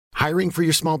Hiring for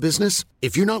your small business?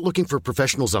 If you're not looking for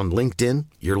professionals on LinkedIn,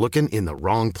 you're looking in the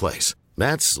wrong place.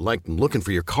 That's like looking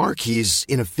for your car keys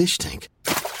in a fish tank.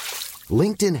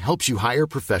 LinkedIn helps you hire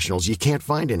professionals you can't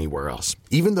find anywhere else,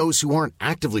 even those who aren't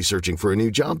actively searching for a new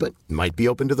job but might be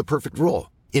open to the perfect role.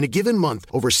 In a given month,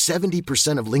 over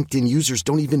 70% of LinkedIn users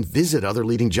don't even visit other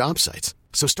leading job sites.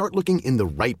 So start looking in the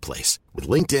right place. With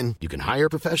LinkedIn, you can hire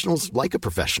professionals like a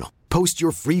professional. Post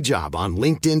your free job on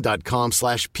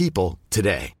linkedin.com/people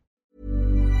today.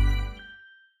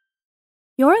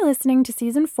 You're listening to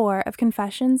Season 4 of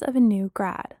Confessions of a New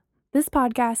Grad. This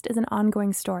podcast is an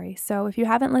ongoing story, so if you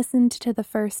haven't listened to the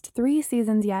first 3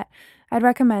 seasons yet, I'd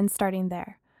recommend starting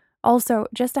there. Also,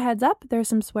 just a heads up, there's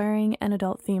some swearing and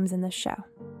adult themes in this show.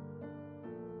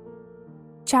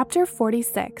 Chapter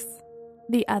 46,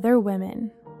 The Other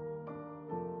Women.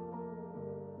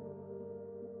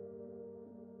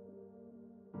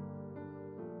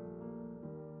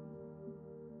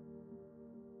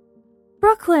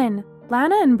 Brooklyn!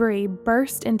 Lana and Bree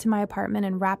burst into my apartment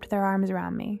and wrapped their arms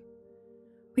around me.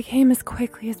 We came as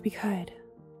quickly as we could.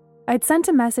 I'd sent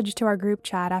a message to our group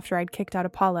chat after I'd kicked out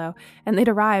Apollo, and they'd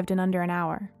arrived in under an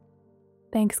hour.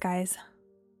 Thanks, guys.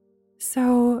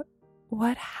 So,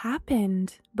 what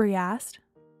happened? Bree asked.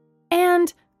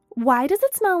 And why does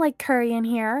it smell like curry in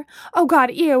here? Oh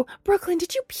god, ew! Brooklyn,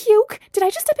 did you puke? Did I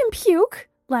just step in puke?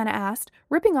 Lana asked,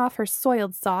 ripping off her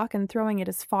soiled sock and throwing it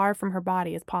as far from her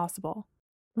body as possible.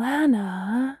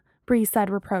 Lana, Bree said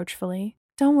reproachfully.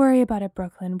 Don't worry about it,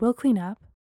 Brooklyn. We'll clean up.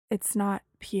 It's not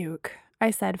puke,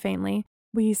 I said faintly.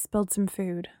 We spilled some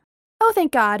food. Oh,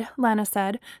 thank God, Lana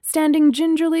said, standing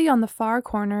gingerly on the far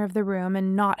corner of the room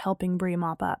and not helping Bree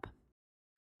mop up.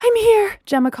 I'm here,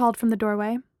 Gemma called from the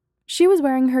doorway. She was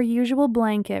wearing her usual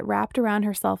blanket wrapped around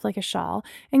herself like a shawl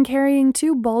and carrying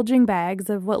 2 bulging bags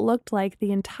of what looked like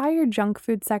the entire junk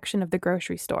food section of the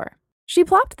grocery store. She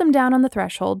plopped them down on the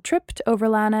threshold, tripped over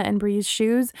Lana and Bree's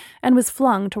shoes, and was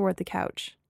flung toward the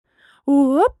couch.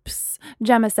 Whoops,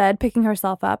 Gemma said, picking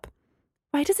herself up.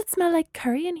 Why does it smell like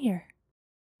curry in here?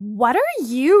 What are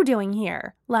you doing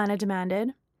here? Lana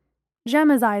demanded.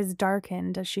 Gemma's eyes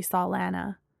darkened as she saw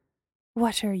Lana.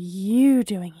 What are you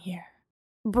doing here?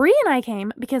 Bree and I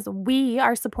came because we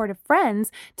are supportive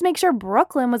friends to make sure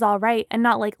Brooklyn was all right and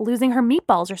not like losing her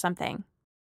meatballs or something.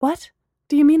 What?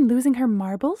 Do you mean losing her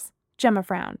marbles? Gemma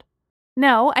frowned.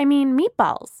 No, I mean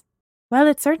meatballs. Well,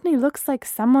 it certainly looks like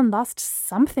someone lost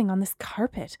something on this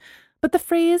carpet, but the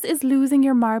phrase is losing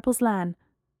your marbles, Lan.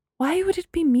 Why would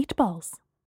it be meatballs?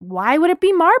 Why would it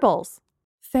be marbles?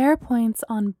 Fair points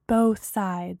on both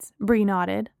sides, Bree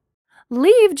nodded.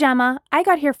 Leave, Gemma. I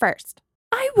got here first.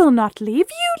 I will not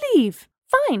leave. You leave.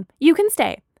 Fine, you can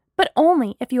stay, but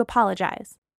only if you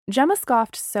apologize. Gemma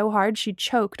scoffed so hard she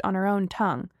choked on her own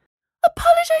tongue.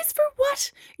 Apologize for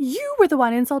what? You were the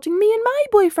one insulting me and my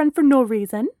boyfriend for no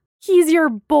reason. He's your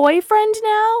boyfriend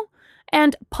now?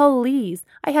 And please,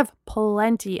 I have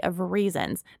plenty of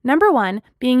reasons. Number 1,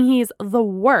 being he's the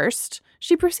worst.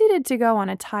 She proceeded to go on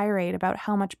a tirade about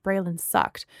how much Braylon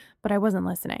sucked, but I wasn't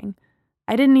listening.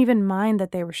 I didn't even mind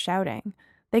that they were shouting.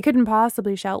 They couldn't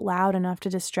possibly shout loud enough to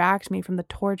distract me from the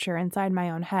torture inside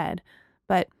my own head,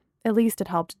 but at least it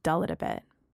helped dull it a bit.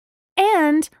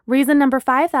 And reason number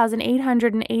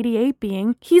 5,888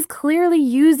 being, he's clearly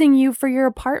using you for your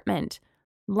apartment.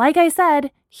 Like I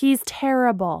said, he's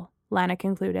terrible, Lana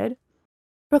concluded.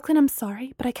 Brooklyn, I'm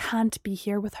sorry, but I can't be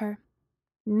here with her.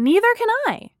 Neither can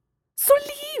I. So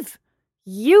leave.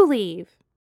 You leave.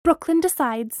 Brooklyn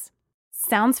decides.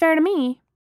 Sounds fair to me.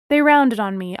 They rounded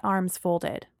on me, arms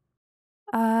folded.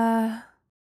 Oh,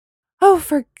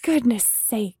 for goodness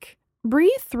sake.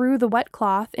 Bree threw the wet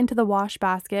cloth into the wash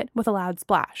basket with a loud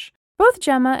splash. Both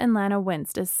Gemma and Lana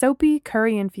winced as soapy,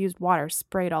 curry-infused water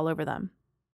sprayed all over them.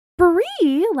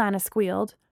 Bree, Lana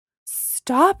squealed.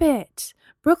 Stop it.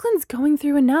 Brooklyn's going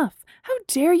through enough. How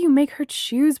dare you make her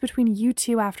choose between you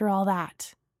two after all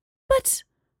that? But,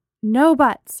 no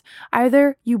buts.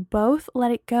 Either you both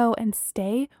let it go and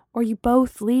stay, or you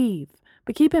both leave.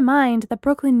 But keep in mind that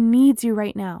Brooklyn needs you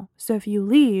right now. So if you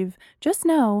leave, just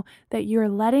know that you're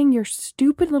letting your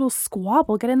stupid little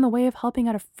squabble get in the way of helping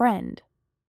out a friend.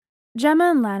 Gemma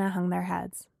and Lana hung their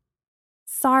heads.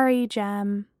 Sorry,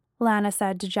 Gem, Lana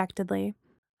said dejectedly.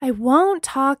 I won't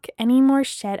talk any more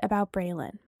shit about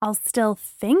Braylon. I'll still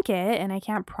think it, and I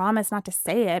can't promise not to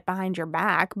say it behind your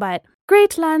back, but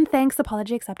great, Lan, thanks,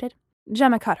 apology accepted.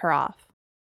 Gemma cut her off.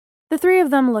 The 3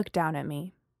 of them looked down at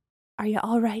me. Are you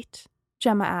all right?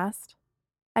 Gemma asked.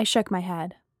 I shook my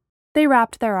head. They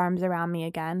wrapped their arms around me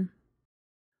again.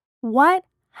 What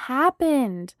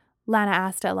happened? Lana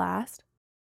asked at last.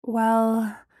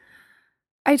 Well,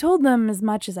 I told them as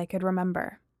much as I could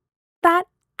remember. That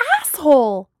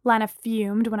asshole, Lana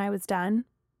fumed when I was done.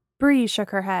 Bree shook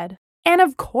her head. And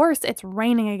of course it's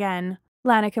raining again,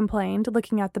 Lana complained,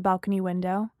 looking out the balcony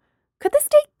window. Could this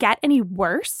day get any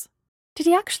worse? Did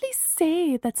he actually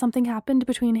say that something happened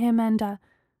between him and,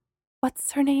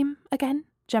 what's her name again?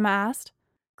 Gemma asked.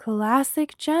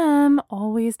 Classic Gem,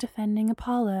 always defending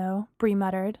Apollo, Bree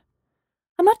muttered.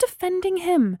 I'm not defending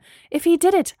him. If he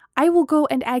did it, I will go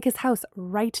and egg his house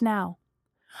right now.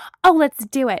 Oh, let's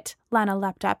do it, Lana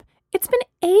leapt up. It's been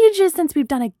ages since we've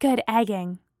done a good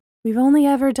egging. We've only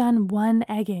ever done one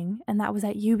egging, and that was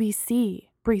at UBC,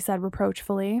 Bree said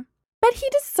reproachfully. But he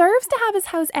deserves to have his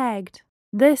house egged.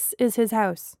 This is his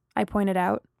house, I pointed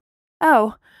out.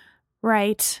 Oh,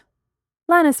 right.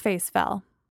 Lana's face fell.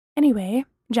 Anyway,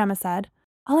 Gemma said,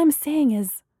 all I'm saying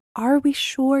is, are we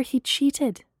sure he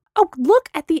cheated? Oh, look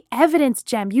at the evidence,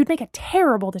 Gem. You'd make a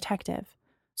terrible detective.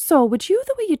 So would you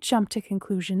the way you jump to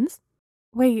conclusions?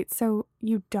 Wait, so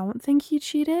you don't think he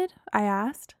cheated? I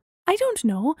asked. I don't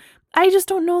know. I just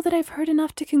don't know that I've heard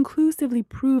enough to conclusively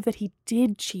prove that he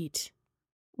did cheat.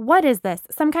 What is this?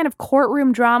 Some kind of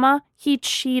courtroom drama? He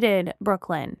cheated,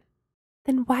 Brooklyn.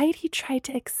 Then why'd he try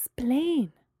to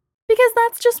explain? Because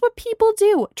that's just what people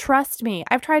do. Trust me,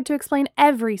 I've tried to explain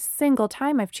every single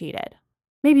time I've cheated.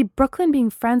 Maybe Brooklyn being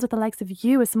friends with the likes of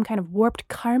you is some kind of warped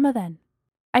karma then.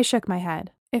 I shook my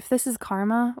head. If this is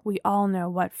karma, we all know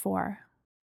what for.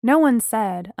 No one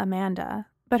said Amanda,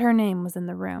 but her name was in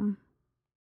the room.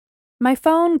 My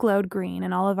phone glowed green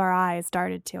and all of our eyes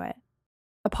darted to it.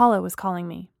 Apollo was calling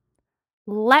me.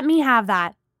 Let me have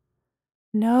that.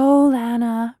 No,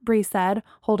 Lana, Bree said,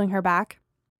 holding her back.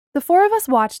 The four of us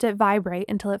watched it vibrate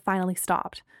until it finally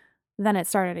stopped. Then it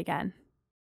started again.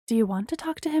 Do you want to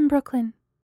talk to him, Brooklyn?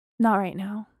 Not right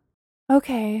now.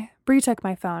 Okay, Bree took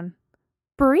my phone.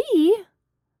 Bree?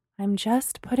 I'm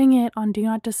just putting it on Do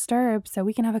Not Disturb so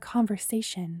we can have a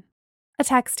conversation. A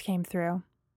text came through.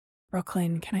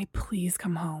 Brooklyn, can I please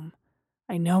come home?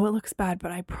 I know it looks bad,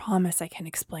 but I promise I can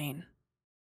explain.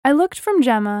 I looked from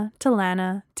Gemma to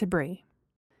Lana to Bree.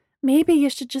 Maybe you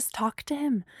should just talk to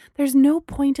him. There's no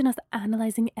point in us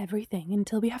analyzing everything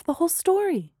until we have the whole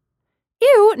story.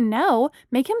 Ew, no.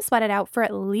 Make him sweat it out for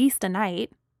at least a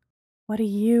night. What do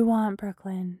you want,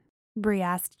 Brooklyn? Bree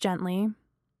asked gently.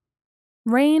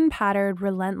 Rain pattered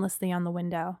relentlessly on the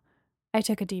window. I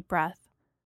took a deep breath.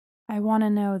 I want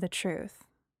to know the truth.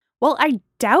 Well, I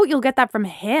doubt you'll get that from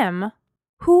him.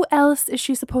 Who else is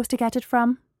she supposed to get it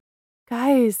from?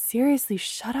 Guys, seriously,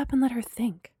 shut up and let her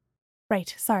think.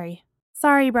 Right, sorry.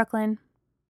 Sorry, Brooklyn.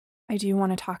 I do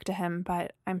want to talk to him,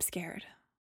 but I'm scared.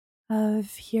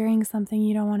 Of hearing something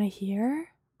you don't want to hear?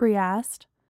 Bree asked.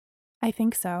 I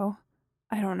think so.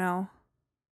 I don't know.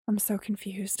 I'm so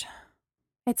confused.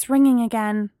 It's ringing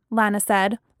again, Lana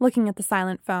said, looking at the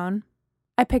silent phone.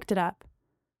 I picked it up.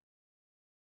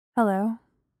 Hello?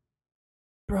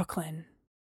 Brooklyn.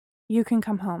 You can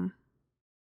come home.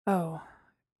 Oh,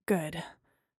 good.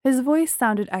 His voice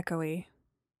sounded echoey.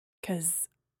 'Cause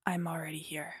I'm already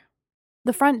here.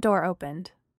 The front door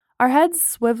opened. Our heads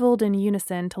swiveled in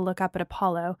unison to look up at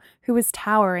Apollo, who was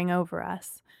towering over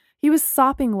us. He was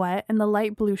sopping wet, and the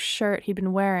light blue shirt he'd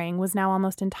been wearing was now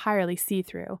almost entirely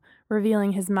see-through,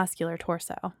 revealing his muscular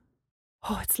torso.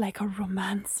 Oh, it's like a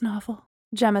romance novel,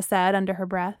 Gemma said under her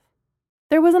breath.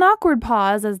 There was an awkward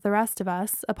pause as the rest of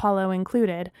us, Apollo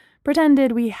included,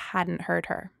 pretended we hadn't heard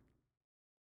her.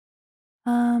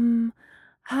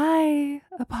 Hi,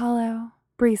 Apollo,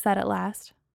 Bree said at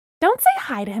last. Don't say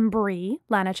hi to him, Bree,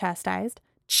 Lana chastised.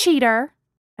 Cheater.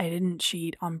 I didn't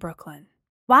cheat on Brooklyn.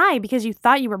 Why? Because you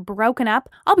thought you were broken up?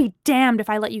 I'll be damned if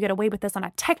I let you get away with this on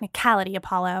a technicality,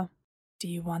 Apollo. Do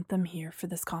you want them here for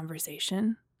this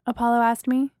conversation? Apollo asked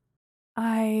me.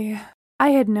 I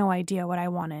had no idea what I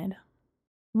wanted.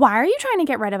 Why are you trying to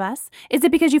get rid of us? Is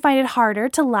it because you find it harder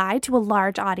to lie to a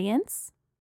large audience?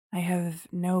 I have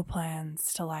no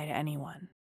plans to lie to anyone.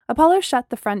 Apollo shut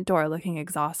the front door looking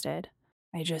exhausted.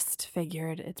 I just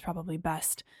figured it's probably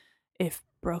best if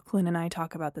Brooklyn and I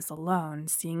talk about this alone,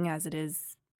 seeing as it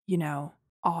is,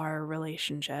 our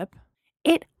relationship.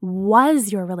 It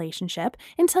was your relationship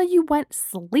until you went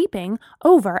sleeping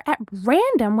over at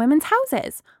random women's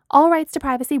houses. All rights to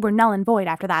privacy were null and void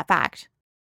after that fact.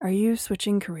 Are you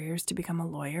switching careers to become a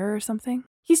lawyer or something?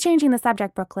 He's changing the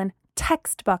subject, Brooklyn.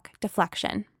 Textbook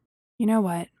deflection. You know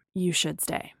what? You should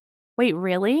stay. Wait,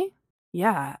 really?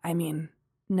 Yeah,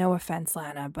 no offense,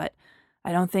 Lana, but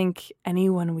I don't think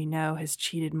anyone we know has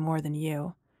cheated more than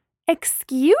you.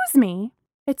 Excuse me?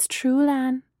 It's true,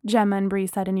 Lan, Gemma and Bree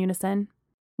said in unison.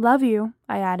 Love you,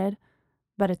 I added,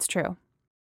 but it's true.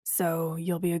 So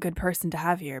you'll be a good person to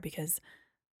have here because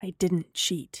I didn't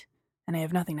cheat, and I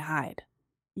have nothing to hide.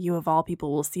 You of all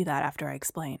people will see that after I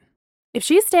explain. If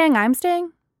she's staying, I'm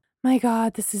staying? My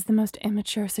God, this is the most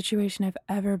immature situation I've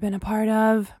ever been a part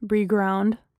of, Bree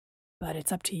groaned. But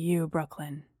it's up to you,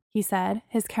 Brooklyn, he said,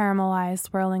 his caramel eyes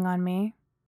swirling on me.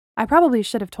 I probably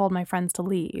should have told my friends to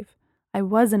leave. I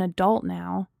was an adult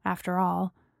now, after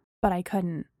all, but I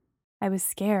couldn't. I was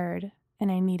scared,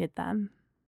 and I needed them.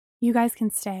 You guys can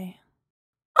stay.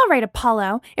 All right,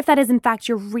 Apollo, if that is in fact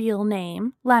your real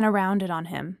name, Lana rounded on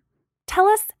him. Tell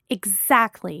us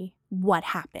exactly what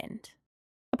happened.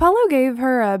 Apollo gave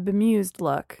her a bemused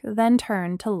look, then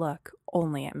turned to look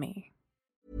only at me.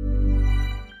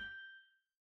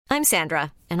 I'm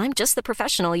Sandra, and I'm just the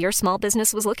professional your small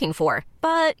business was looking for.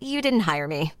 But you didn't hire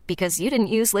me because you didn't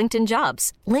use LinkedIn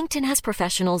Jobs. LinkedIn has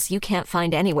professionals you can't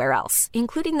find anywhere else,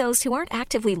 including those who aren't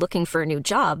actively looking for a new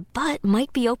job, but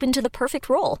might be open to the perfect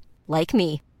role, like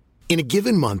me. In a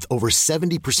given month, over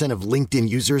 70% of LinkedIn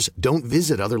users don't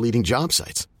visit other leading job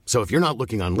sites. So if you're not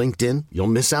looking on LinkedIn, you'll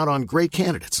miss out on great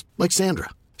candidates like Sandra.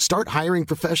 Start hiring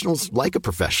professionals like a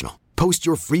professional. Post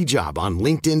your free job on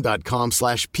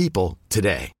linkedin.com/people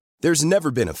today. There's never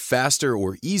been a faster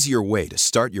or easier way to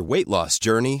start your weight loss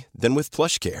journey than with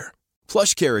PlushCare.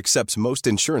 PlushCare accepts most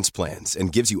insurance plans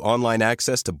and gives you online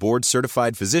access to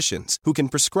board-certified physicians who can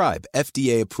prescribe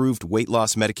FDA-approved weight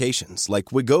loss medications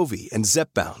like Wegovy and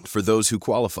Zepbound for those who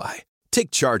qualify. Take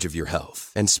charge of your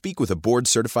health and speak with a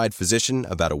board-certified physician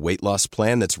about a weight loss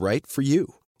plan that's right for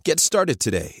you. Get started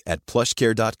today at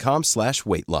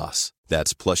plushcare.com/weight loss.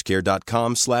 That's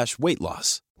plushcare.com/weight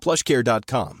loss.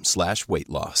 plushcare.com/weight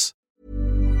loss.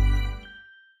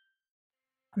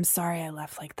 I'm sorry I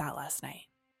left like that last night.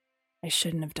 I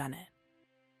shouldn't have done it.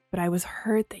 But I was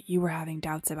hurt that you were having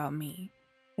doubts about me,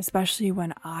 especially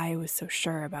when I was so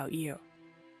sure about you.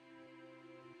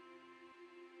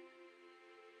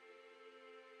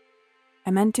 I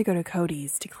meant to go to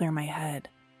Cody's to clear my head,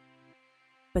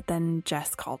 but then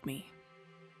Jess called me.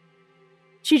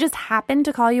 She just happened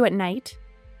to call you at night?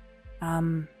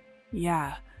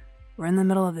 Yeah. We're in the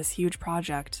middle of this huge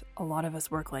project. A lot of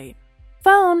us work late.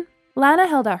 Phone. Lana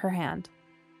held out her hand.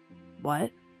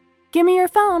 What? Give me your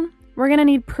phone. We're gonna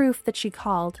need proof that she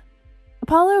called.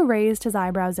 Apollo raised his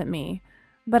eyebrows at me,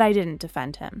 but I didn't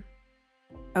defend him.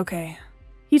 Okay.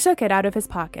 He took it out of his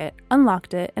pocket,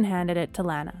 unlocked it, and handed it to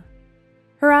Lana.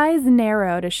 Her eyes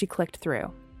narrowed as she clicked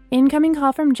through. Incoming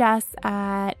call from Jess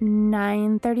at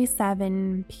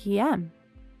 9:37 p.m.,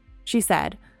 she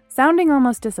said, sounding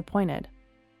almost disappointed.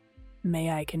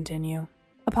 May I continue?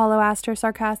 Apollo asked her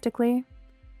sarcastically.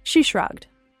 She shrugged.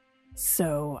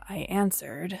 So I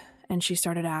answered, and she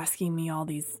started asking me all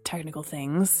these technical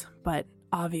things, but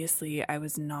obviously I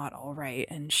was not all right,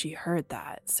 and she heard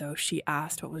that, so she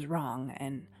asked what was wrong,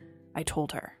 and I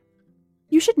told her.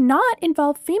 You should not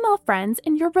involve female friends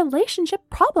in your relationship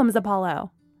problems,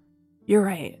 Apollo. You're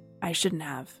right, I shouldn't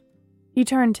have. He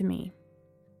turned to me.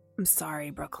 I'm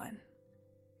sorry, Brooklyn.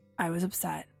 I was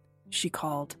upset. She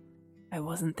called. I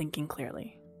wasn't thinking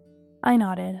clearly. I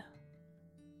nodded.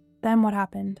 Then what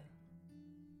happened?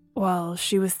 Well,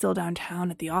 she was still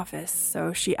downtown at the office,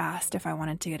 so she asked if I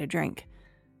wanted to get a drink.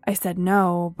 I said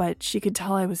no, but she could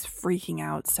tell I was freaking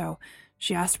out, so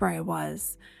she asked where I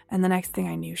was, and the next thing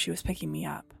I knew, she was picking me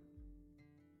up.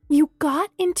 You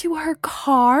got into her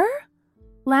car?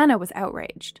 Lana was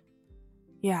outraged.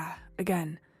 Yeah,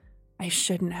 again, I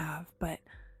shouldn't have, but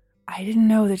I didn't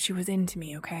know that she was into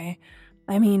me, okay?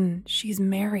 I mean, she's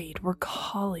married, we're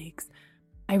colleagues.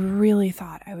 I really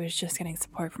thought I was just getting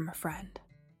support from a friend.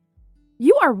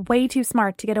 You are way too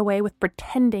smart to get away with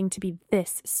pretending to be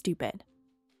this stupid.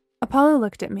 Apollo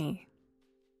looked at me.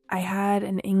 I had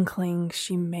an inkling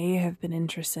she may have been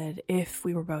interested if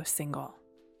we were both single.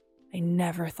 I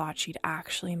never thought she'd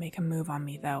actually make a move on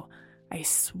me, though. I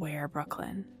swear,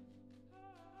 Brooklyn.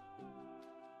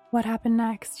 What happened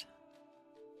next?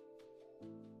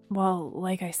 Well,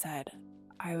 like I said,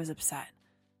 I was upset.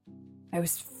 I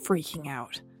was freaking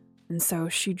out. And so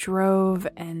she drove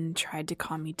and tried to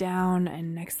calm me down,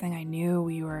 and next thing I knew,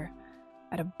 we were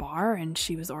at a bar and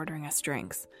she was ordering us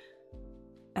drinks.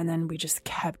 And then we just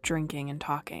kept drinking and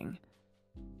talking.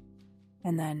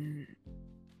 And then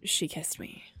she kissed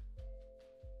me.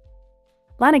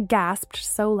 Lana gasped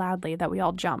so loudly that we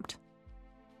all jumped.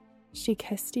 She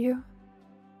kissed you?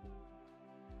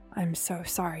 I'm so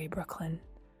sorry, Brooklyn.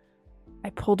 I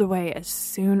pulled away as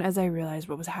soon as I realized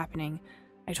what was happening.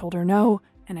 I told her no,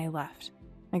 and I left.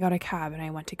 I got a cab and I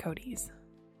went to Cody's.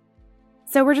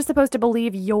 So we're just supposed to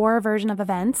believe your version of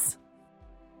events?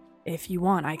 If you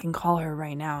want, I can call her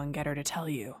right now and get her to tell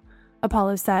you,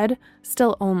 Apollo said,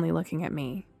 still only looking at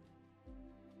me.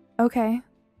 Okay,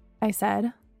 I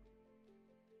said.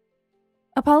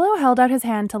 Apollo held out his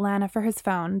hand to Lana for his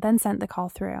phone, then sent the call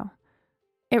through.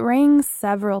 It rang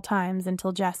several times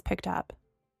until Jess picked up.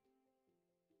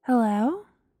 Hello?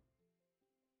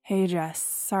 Hey, Jess.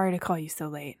 Sorry to call you so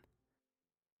late.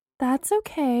 That's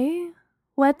okay.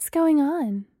 What's going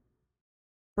on?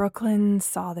 Brooklyn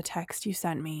saw the text you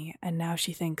sent me, and now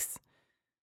she thinks...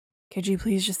 Could you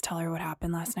please just tell her what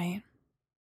happened last night?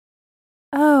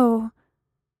 Oh.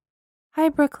 Hi,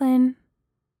 Brooklyn.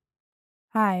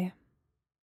 Hi.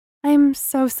 I'm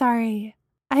so sorry.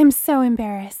 I'm so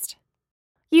embarrassed.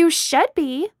 You should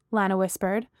be, Lana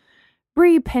whispered.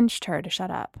 Bree pinched her to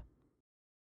shut up.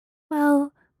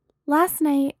 Well, last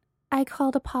night I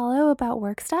called Apollo about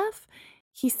work stuff.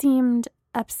 He seemed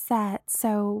upset,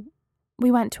 so we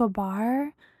went to a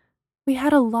bar. We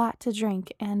had a lot to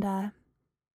drink, and I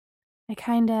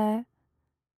kinda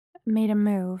made a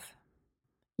move.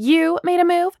 You made a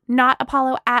move? Not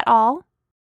Apollo at all?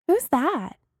 Who's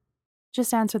that?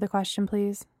 Just answer the question,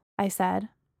 please, I said.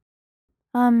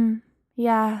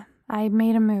 Yeah, I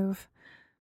made a move.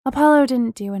 Apollo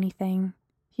didn't do anything.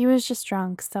 He was just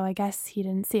drunk, so I guess he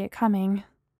didn't see it coming.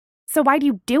 So why'd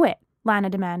you do it? Lana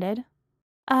demanded.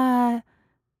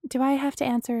 Do I have to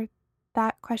answer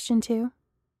that question too?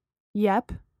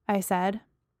 Yep, I said.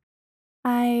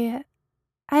 I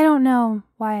don't know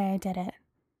why I did it,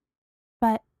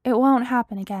 but it won't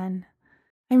happen again.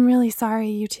 I'm really sorry,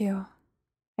 you two.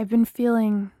 I've been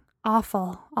feeling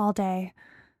awful all day.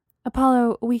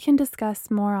 Apollo, we can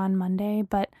discuss more on Monday,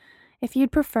 but if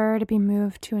you'd prefer to be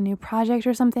moved to a new project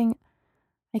or something,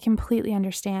 I completely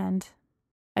understand.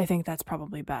 I think that's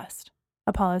probably best,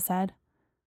 Apollo said.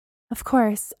 Of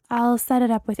course, I'll set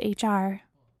it up with HR.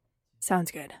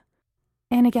 Sounds good.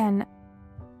 And again,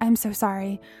 I'm so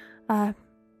sorry.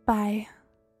 Bye.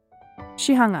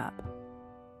 She hung up.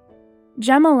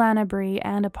 Gemma, Lana, Bree,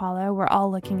 and Apollo were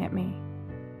all looking at me.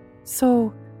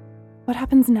 So, what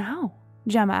happens now?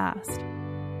 Gemma asked.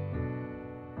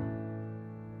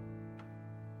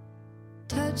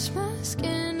 Touch my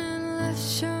skin and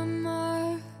left your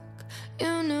mark.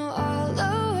 You knew all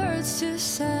the words to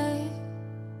say.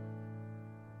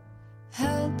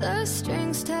 Held the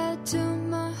strings tied to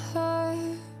my heart.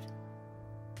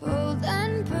 Pulled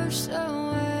and pushed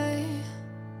away.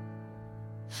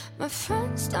 My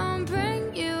friends don't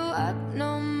bring you up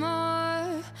no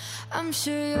more. I'm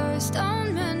sure yours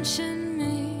don't mention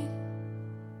me.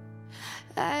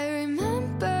 I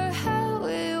remember how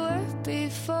we were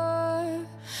before.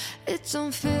 It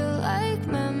don't feel like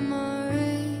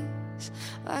memories.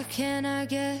 Why can't I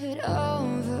get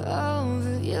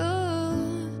over you?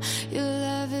 Your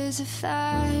love is a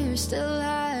fire, still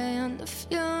high on the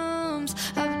fumes.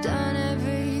 I've done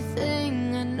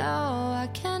everything I know I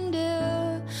can do,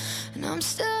 and I'm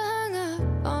still hung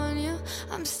up on you.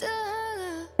 I'm still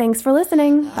hung up. Thanks for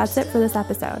listening. That's it for this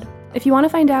episode. If you want to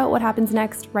find out what happens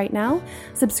next right now,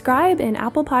 subscribe in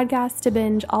Apple Podcasts to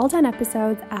binge all 10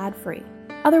 episodes ad-free.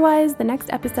 Otherwise, the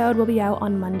next episode will be out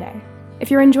on Monday. If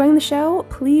you're enjoying the show,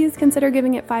 please consider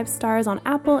giving it 5 stars on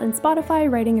Apple and Spotify,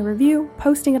 writing a review,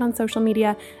 posting it on social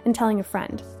media, and telling a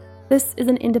friend. This is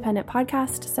an independent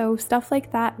podcast, so stuff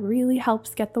like that really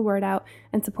helps get the word out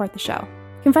and support the show.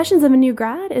 Confessions of a New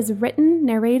Grad is written,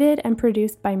 narrated, and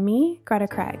produced by me, Greta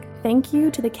Craig. Thank you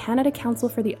to the Canada Council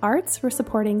for the Arts for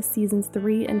supporting seasons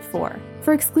 3 and 4.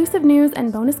 For exclusive news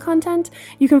and bonus content,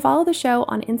 you can follow the show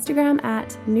on Instagram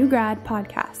at New Grad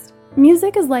Podcast.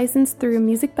 Music is licensed through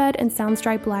MusicBed and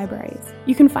Soundstripe libraries.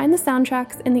 You can find the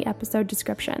soundtracks in the episode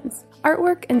descriptions.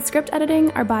 Artwork and script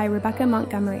editing are by Rebecca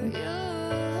Montgomery.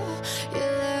 Your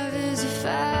love is a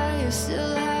fire,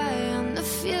 still high on the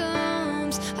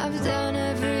fumes. I've done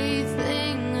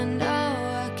everything I know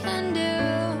I can do.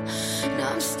 No,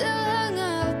 I'm still hung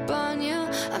up on you.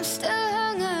 I'm still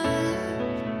hung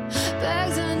up.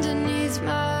 Bags underneath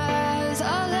my eyes.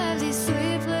 I'll have these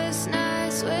sleepless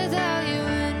nights without you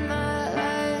in my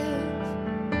life.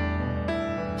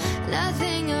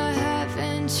 Nothing I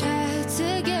haven't tried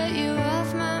to get you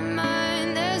off my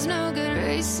mind. There's no good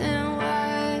reason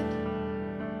why.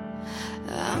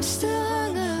 I'm still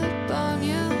hung up on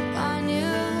you, on you,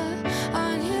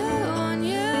 on you, on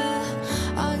you,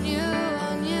 on you,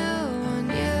 on you, on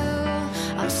you.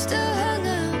 I'm still hung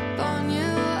up on you,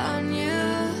 on you,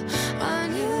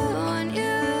 on you, on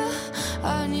you,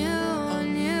 on you,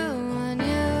 on you, on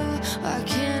you. Why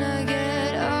can't I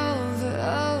get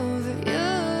over you?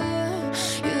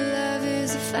 Your love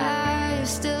is a fire,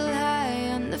 still high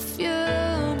on the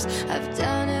fumes. I've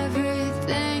done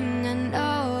everything I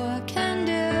know I can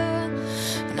do,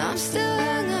 and I'm still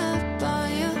hung up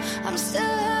on you. I'm still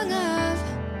hung up.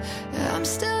 Yeah, I'm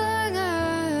still hung up.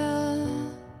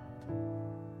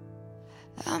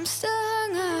 I'm still hung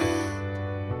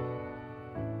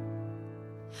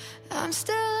I'm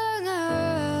still hung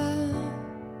up.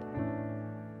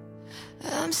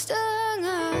 I'm still hung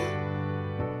up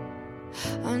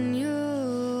on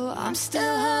you. I'm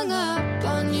still hung up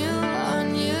on you.